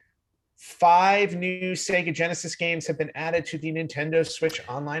 5 new Sega Genesis games have been added to the Nintendo Switch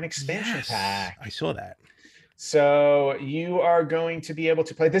Online expansion pack. I saw that. So you are going to be able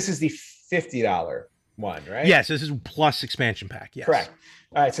to play. This is the $50 one, right? Yes, this is plus expansion pack. Yes. Correct.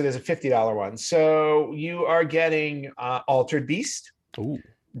 All right, so there's a $50 one. So you are getting Altered Beast,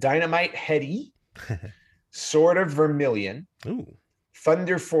 Dynamite Headdy, Sword of Vermilion,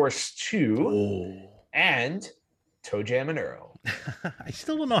 Thunder Force 2, and Toe Jam and Earl. I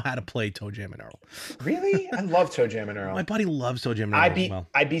still don't know how to play Toe Jam and Earl. Really? I love Toe Jam and Earl. My buddy loves Toe Jam and Earl.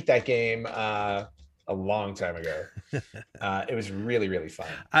 I beat that game a long time ago. It was really, really fun.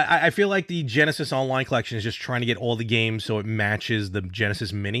 I feel like the Genesis Online Collection is just trying to get all the games so it matches the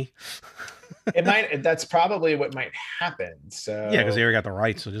Genesis Mini. It might. That's probably what might happen. So because they already got the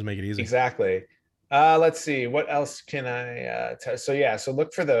rights, so just make it easy. Exactly. Let's see. What else can I tell? So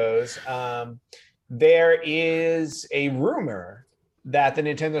look for those. There is a rumor that the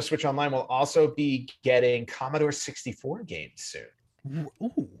Nintendo Switch Online will also be getting Commodore 64 games soon.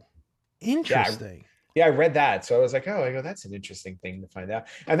 Ooh, interesting. Yeah, I read that. So I was like, that's an interesting thing to find out.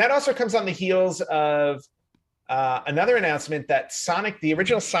 And that also comes on the heels of another announcement that the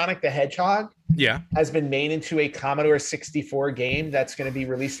original Sonic the Hedgehog has been made into a Commodore 64 game that's going to be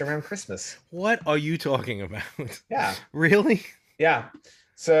released around Christmas. What are you talking about? Yeah. Really? Yeah.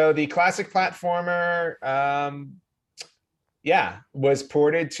 So the classic platformer, was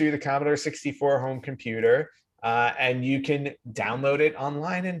ported to the Commodore 64 home computer. And you can download it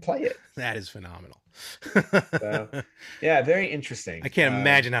online and play it. That is phenomenal. So, very interesting. I can't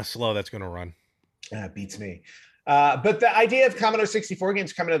imagine how slow that's going to run. Beats me. But the idea of Commodore 64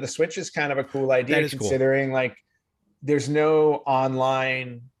 games coming to the Switch is kind of a cool idea, considering cool. There's no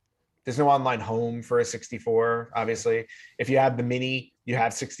online home for a 64. Obviously, if you have the Mini, you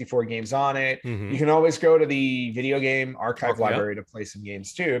have 64 games on it. You can always go to the video game archive library to play some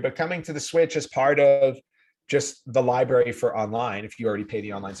games too. But coming to the Switch as part of just the library for online, if you already pay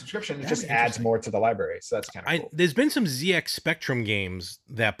the online subscription, it just adds more to the library. So that's kind of cool. There's been some ZX Spectrum games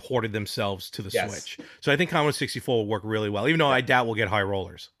that ported themselves to the Switch. So I think Commodore 64 will work really well, even though I doubt we'll get High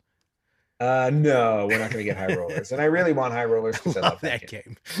Rollers. No, we're not going to get High Rollers. And I really want High Rollers because I love that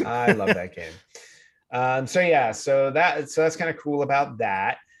game. I love that game. So that's kind of cool about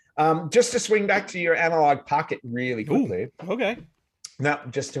that. Just to swing back to your Analog Pocket really quickly. Ooh, okay. Now,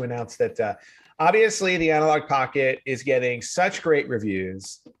 just to announce that obviously the Analog Pocket is getting such great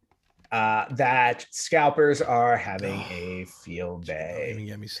reviews that scalpers are having a field day. Don't even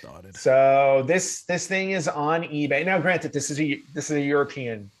get me started. So this thing is on eBay. Now, granted, this is a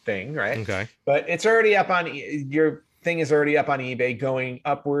European thing, right? Okay. But it's already up on your thing is already up on eBay, going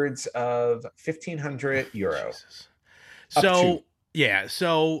upwards of €1,500. Jesus. So Yeah,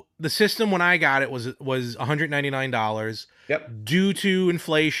 so the system when I got it was $199. Yep. Due to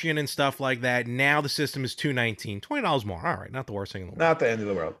inflation and stuff like that, now the system is $219, $20 more. All right, not the worst thing in the world. Not the end of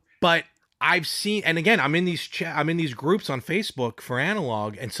the world. But I've seen, and again, I'm in these groups on Facebook for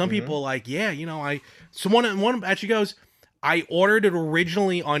Analog, and some people are like, yeah, one actually goes, I ordered it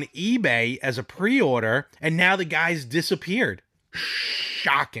originally on eBay as a pre-order, and now the guy's disappeared.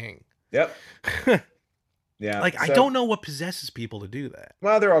 Shocking. Yep. Yeah. I don't know what possesses people to do that.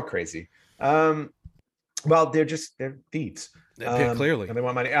 Well, they're all crazy. Well, they're thieves. Clearly. And they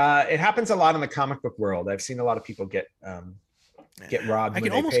want money. It happens a lot in the comic book world. I've seen a lot of people get robbed when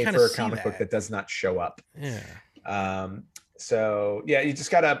they pay for a comic book that does not show up. Yeah. So yeah, you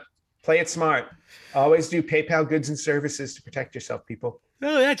just gotta play it smart. Always do PayPal goods and services to protect yourself, people.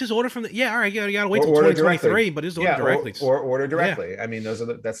 No, yeah, just order from all right, you gotta wait till 2023, but just order directly. Or order directly. Yeah. I mean,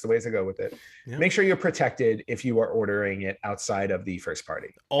 that's the ways to go with it. Yeah. Make sure you're protected if you are ordering it outside of the first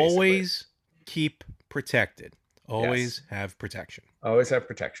party. Always keep protected. Always have protection. Always have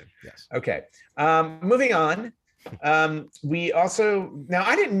protection. Yes. Okay. Moving on. We also, now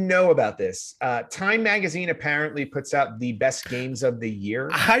I didn't know about this. Time Magazine apparently puts out the best games of the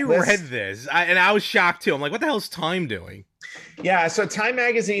year. I read this and I was shocked too. I'm like, what the hell is Time doing? Yeah, so Time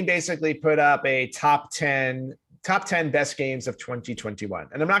Magazine basically put up a top 10 best games of 2021.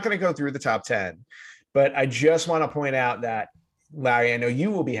 And I'm not going to go through the top 10, but I just want to point out that, Larry, I know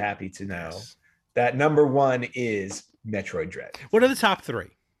you will be happy to know that number 1 is Metroid Dread. What are the top 3?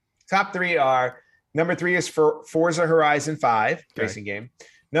 Top 3 are, number 3 is Forza Horizon 5, racing game.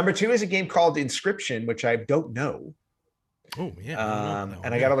 Number 2 is a game called Inscription, which I don't know. Oh, yeah.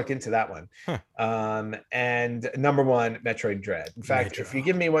 And I got to look into that one. Huh. And number 1, Metroid Dread. In fact, if you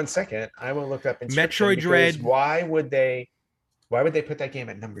give me 1 second, I will look up Inscription. Metroid Dread. Why would they put that game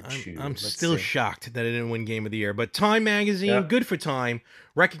at number 2? I'm still shocked that it didn't win Game of the Year. But Time Magazine, good for Time,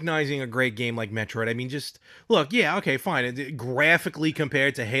 recognizing a great game like Metroid. I mean, just look, yeah, okay, fine. Graphically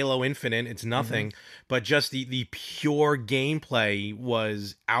compared to Halo Infinite, it's nothing. But just the pure gameplay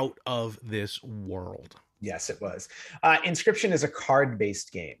was out of this world. Yes, it was. Inscription is a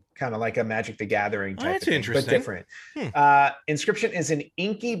card-based game, kind of like a Magic the Gathering type that's of thing, interesting. But different. Inscription is an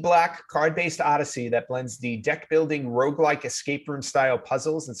inky black card-based odyssey that blends the deck-building roguelike escape room style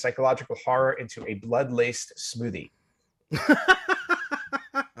puzzles and psychological horror into a blood-laced smoothie.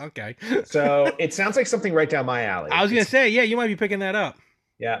 Okay. So it sounds like something right down my alley. I was going to say, yeah, you might be picking that up.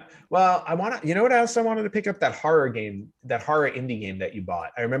 Yeah. Well, you know what else I wanted to pick up? That horror game, that horror indie game that you bought.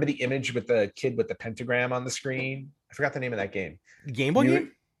 I remember the image with the kid with the pentagram on the screen. I forgot the name of that game. Game Boy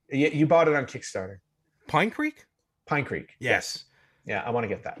game? You bought it on Kickstarter. Pine Creek? Pine Creek. Yes. Yeah, I want to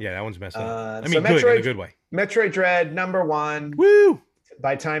get that. Yeah, that one's messed up. So good, in a good way. Metroid Dread, number 1. Woo!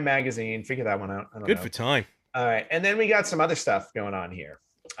 By Time Magazine. Figure that one out. I don't know. For Time. All right. And then we got some other stuff going on here.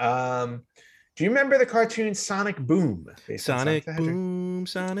 Do you remember the cartoon Sonic Boom? Sonic Boom.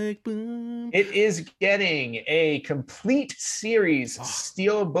 It is getting a complete series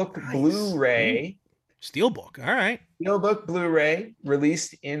Steelbook Blu-ray. Steelbook, all right. Steelbook Blu-ray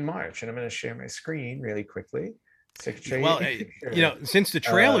released in March. And I'm going to share my screen really quickly. Well, since the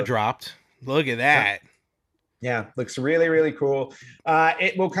trailer dropped, look at that. Yeah, looks really, really cool.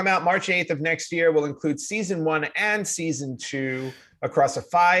 It will come out March 8th of next year. Will include season 1 and season 2 across a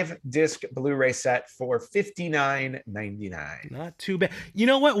 5-disc Blu-ray set for $59.99. Not too bad. You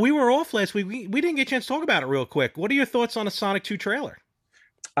know what? We were off last week. We didn't get a chance to talk about it real quick. What are your thoughts on a Sonic 2 trailer?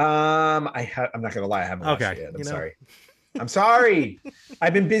 I'm not gonna lie, I haven't watched it yet. I'm sorry.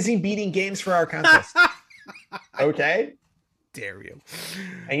 I've been busy beating games for our contest. Okay. Dare you.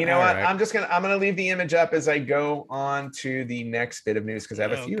 And you know what? Right. I'm gonna leave the image up as I go on to the next bit of news because I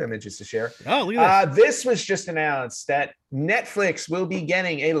have a few images to share. Oh, look at this. This was just announced that Netflix will be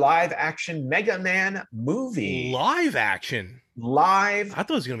getting a live action Mega Man movie. Live action. I thought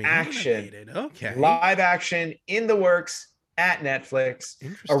it was gonna be action. Animated. Okay. Live action in the works at Netflix.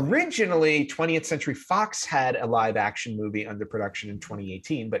 Originally, 20th Century Fox had a live action movie under production in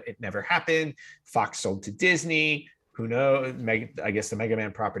 2018, but it never happened. Fox sold to Disney. Who knows? I guess the Mega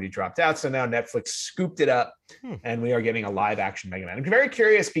Man property dropped out. So now Netflix scooped it up and we are getting a live action Mega Man. I'm very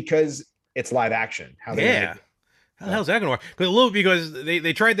curious because it's live action. How the hell's that going to work? Because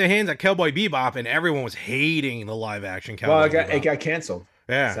they tried their hands at Cowboy Bebop and everyone was hating the live action Cowboy Bebop. It got canceled.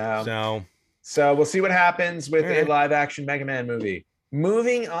 Yeah. So we'll see what happens with a live action Mega Man movie.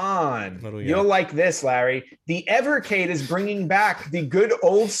 Moving on. You'll like this, Larry. The Evercade is bringing back the good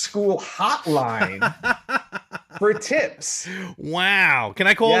old school hotline for tips. Wow. Can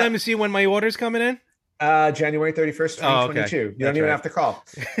I call them to see when my order's coming in? January 31st, 2022. You don't even have to call.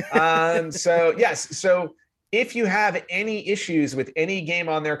 So if you have any issues with any game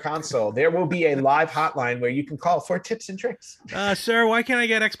on their console, there will be a live hotline where you can call for tips and tricks. Sir, why can't I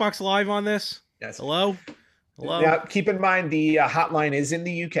get Xbox Live on this? Yes. Hello? Now, keep in mind the hotline is in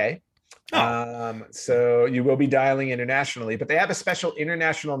the UK. Oh. So you will be dialing internationally, but they have a special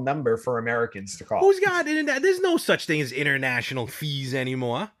international number for Americans to call. Who's got internet? There's no such thing as international fees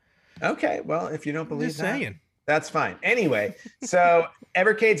anymore. Okay, well, if you don't believe that, that's fine. Anyway, so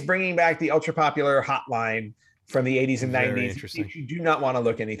Evercade's bringing back the ultra popular hotline from the 80s and 90s. If you do not want to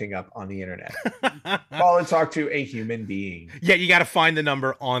look anything up on the internet, call and talk to a human being. Yeah, you got to find the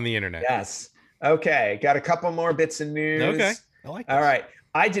number on the internet. Yes. Okay, got a couple more bits of news. Okay, I like this. All right.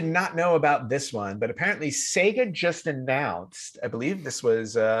 I did not know about this one, but apparently Sega just announced, I believe this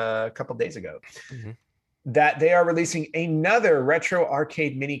was a couple days ago, that they are releasing another retro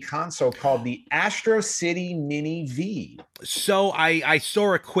arcade mini console called the Astro City Mini V. So I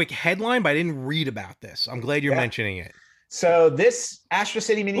saw a quick headline, but I didn't read about this. I'm glad you're mentioning it. So this Astro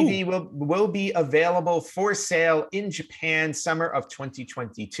City Mini V will be available for sale in Japan summer of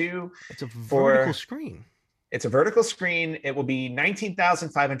 2022. It's a vertical screen. It's a vertical screen. It will be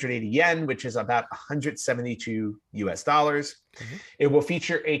 19,580 yen, which is about 172 US dollars. It will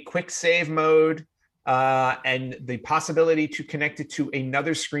feature a quick save mode and the possibility to connect it to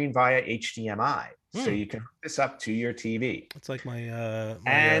another screen via HDMI. So you can hook this up to your TV. It's like my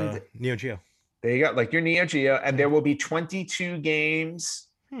Neo Geo. There you go, like your Neo Geo. And there will be 22 games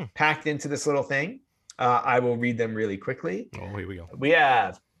packed into this little thing. I will read them really quickly. Oh, here we go. We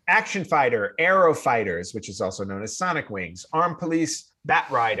have Action Fighter, Aero Fighters, which is also known as Sonic Wings, Armed Police, Bat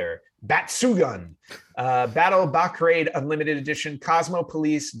Rider, Batsugun, Battle Bakrade Unlimited Edition, Cosmo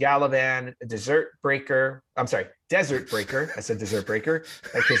Police, Galavan, Desert Breaker. I said Desert Breaker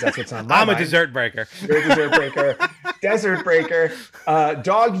because that's what's on my mind. I'm a Desert Breaker. You're a Desert Breaker. Desert Breaker,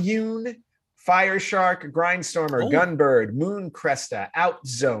 Dog Yoon, Fire Shark, Grindstormer, Gunbird, Moon Cresta,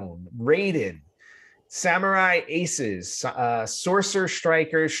 Outzone, Raiden, Samurai Aces, Sorcerer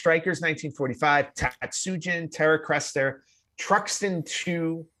Strikers, Strikers 1945, Tatsujin, Terra Crester, Truxton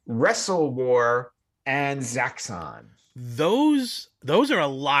 2, Wrestle War, and Zaxxon. Those are a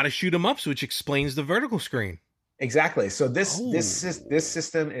lot of shoot 'em ups, which explains the vertical screen. Exactly. So this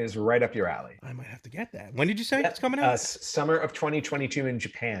system is right up your alley. I might have to get that. When did you say it's coming out? Summer of 2022 in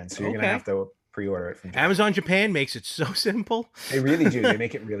Japan. So you're gonna have to pre-order it from Japan. Amazon Japan makes it so simple. They really do. They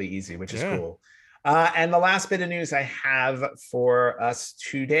make it really easy, which is cool. And the last bit of news I have for us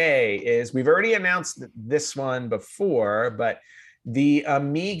today is we've already announced this one before, but the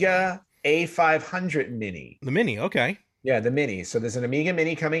Amiga A500 Mini. The Mini, okay. Yeah, the Mini. So there's an Amiga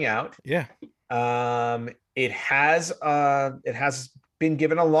Mini coming out. Yeah. It has been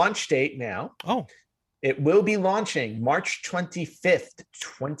given a launch date now. Oh. It will be launching March 25th,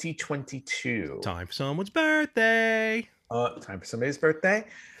 2022. Time for someone's birthday. Time for somebody's birthday.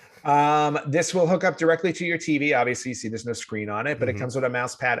 This will hook up directly to your TV. Obviously, you see there's no screen on it, but it comes with a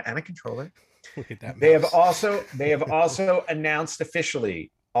mouse pad and a controller. Look at that. They have also announced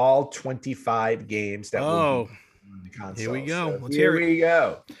officially all 25 games that will be on the console. Here we go. So here we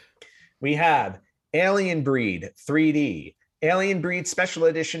go. We have Alien Breed 3D, Alien Breed Special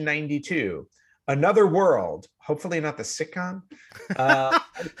Edition 92, Another World, hopefully not the sitcom,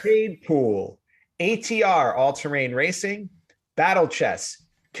 Arcade Pool, ATR All-Terrain Racing, Battle Chess,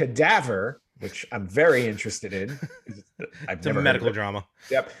 Cadaver, which I'm very interested in. It's a medical drama.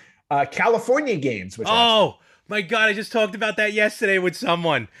 Yep. California Games. Which my God, I just talked about that yesterday with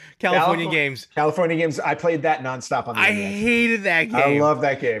someone. California Games. California Games. I played that nonstop on the internet. Hated that game. I love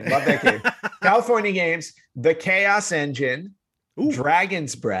that game. California Games, The Chaos Engine,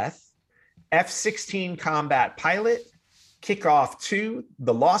 Dragon's Breath, F-16 Combat Pilot, Kickoff 2,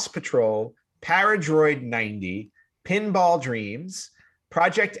 The Lost Patrol, Paradroid 90, Pinball Dreams,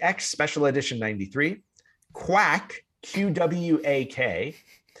 Project X Special Edition 93, Quack, QWAK,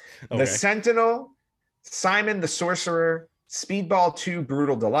 The Sentinel, Simon the Sorcerer, Speedball 2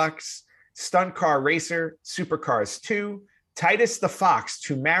 Brutal Deluxe, Stunt Car Racer, Supercars 2, Titus the Fox,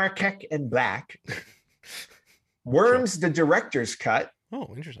 Tumarikek and Black, Worms the Director's Cut.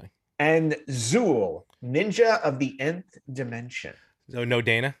 Oh, interesting. And Zool, Ninja of the Nth Dimension. So no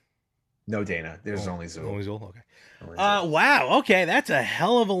Dana? No Dana. There's only Zool. Only Zool? Okay. Wow. Okay. That's a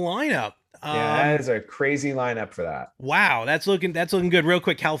hell of a lineup. That is a crazy lineup for that. Wow. That's looking good. Real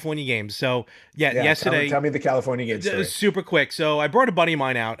quick, California Games. So yesterday. Tell me the California Games story. Super quick. So I brought a buddy of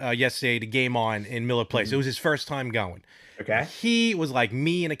mine out yesterday to Game On in Miller Place. It was his first time going. Okay. He was like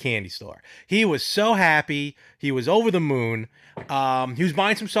me in a candy store. He was so happy. He was over the moon. He was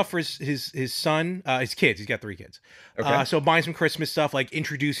buying some stuff for his son, his kids. He's got 3 kids. Okay. So buying some Christmas stuff, like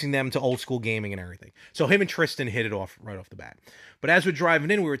introducing them to old school gaming and everything. So him and Tristan hit it off right off the bat. But as we're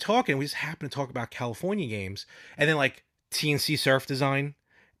driving in, we were talking. We just happened to talk about California games, and then like TNC Surf Design,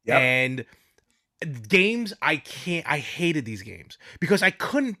 and games I hated these games because I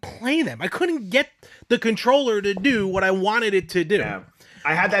couldn't play them. I couldn't get the controller to do what I wanted it to do. Yeah.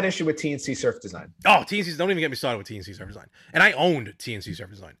 I had that issue with TNC Surf Design. Oh, TNC, don't even get me started with TNC Surf Design. And I owned TNC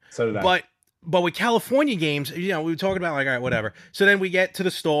Surf Design. So did I. But with California games, we were talking about like, all right, whatever. So then we get to the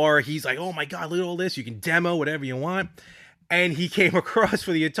store. He's like, oh my God, look at all this. You can demo whatever you want. And he came across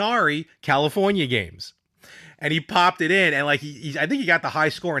for the Atari California games. And he popped it in. And like, I think he got the high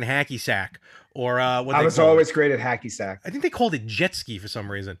score in Hacky Sack. Or what I was always great at Hacky Sack. I think they called it Jet Ski for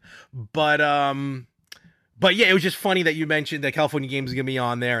some reason. But yeah, it was just funny that you mentioned that California Games is gonna be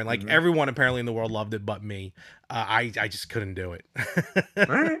on there, and like everyone apparently in the world loved it, but me. I just couldn't do it. All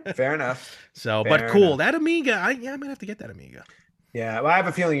right, fair enough. So, but cool. Enough. That Amiga, I might have to get that Amiga. Yeah, well, I have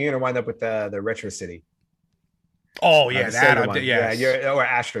a feeling you're gonna wind up with the Retro City. Oh yeah, that yeah, or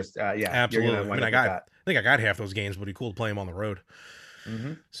Astros. Yeah, absolutely. I think I got half those games, but it'd be cool to play them on the road.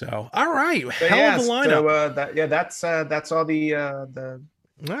 So, all right, hell of a lineup. So that's all the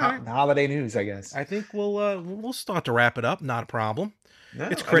holiday news, I guess. I think we'll start to wrap it up. Not a problem. No,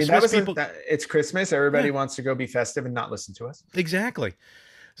 it's Christmas. It's Christmas. Everybody wants to go be festive and not listen to us. Exactly.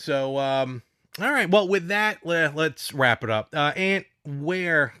 So, all right. Well, with that, let's wrap it up. Ant,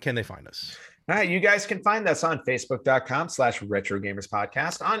 where can they find us? All right, you guys can find us on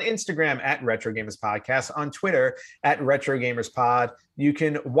Facebook.com/RetroGamersPodcast, on Instagram @RetroGamersPodcast, on Twitter @RetroGamersPod. You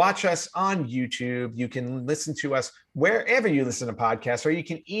can watch us on YouTube. You can listen to us wherever you listen to podcasts, or you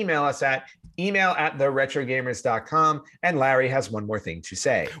can email us at email@theretrogamers.com. And Larry has one more thing to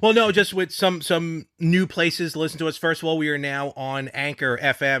say. Well, no, just with some new places to listen to us. First of all, we are now on Anchor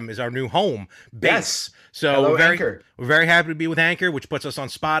FM is our new home base. Yes. So hello, we're very happy to be with Anchor, which puts us on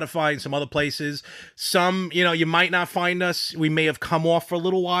Spotify and some other places. Some, you might not find us. We may have come off for a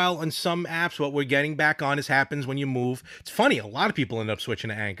little while on some apps. What we're getting back on happens when you move. It's funny. A lot of people end up switching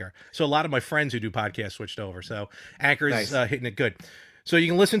to Anchor. So a lot of my friends who do podcasts switched over. So Anchor's hitting it good. So you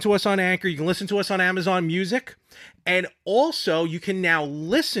can listen to us on Anchor. You can listen to us on Amazon Music. And also you can now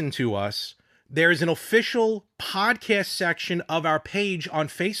listen to us. There's an official podcast section of our page on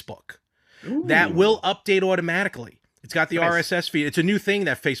Facebook. Ooh. That will update automatically. It's got the RSS feed. It's a new thing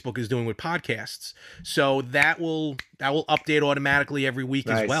that Facebook is doing with podcasts. So that will update automatically every week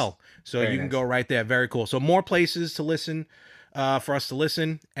as well. So you can go right there. Very cool. So more places to listen, for us to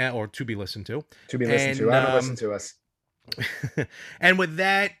listen, or to be listened to. To be listened to. I don't listen to us. And with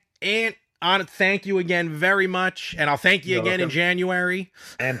that, Ant, thank you again very much. And I'll thank you again in January.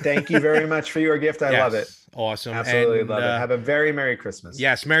 And thank you very much for your gift. I love it. Awesome. Absolutely love it. Have a very Merry Christmas.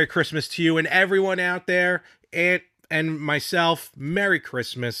 Yes, Merry Christmas to you and everyone out there. And myself, Merry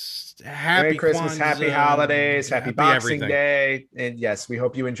Christmas. Merry Christmas, Kwanzaa, happy holidays, happy Boxing Day. And yes, we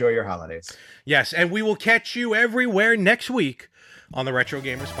hope you enjoy your holidays. Yes, and we will catch you everywhere next week on the Retro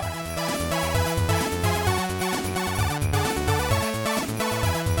Gamers Podcast.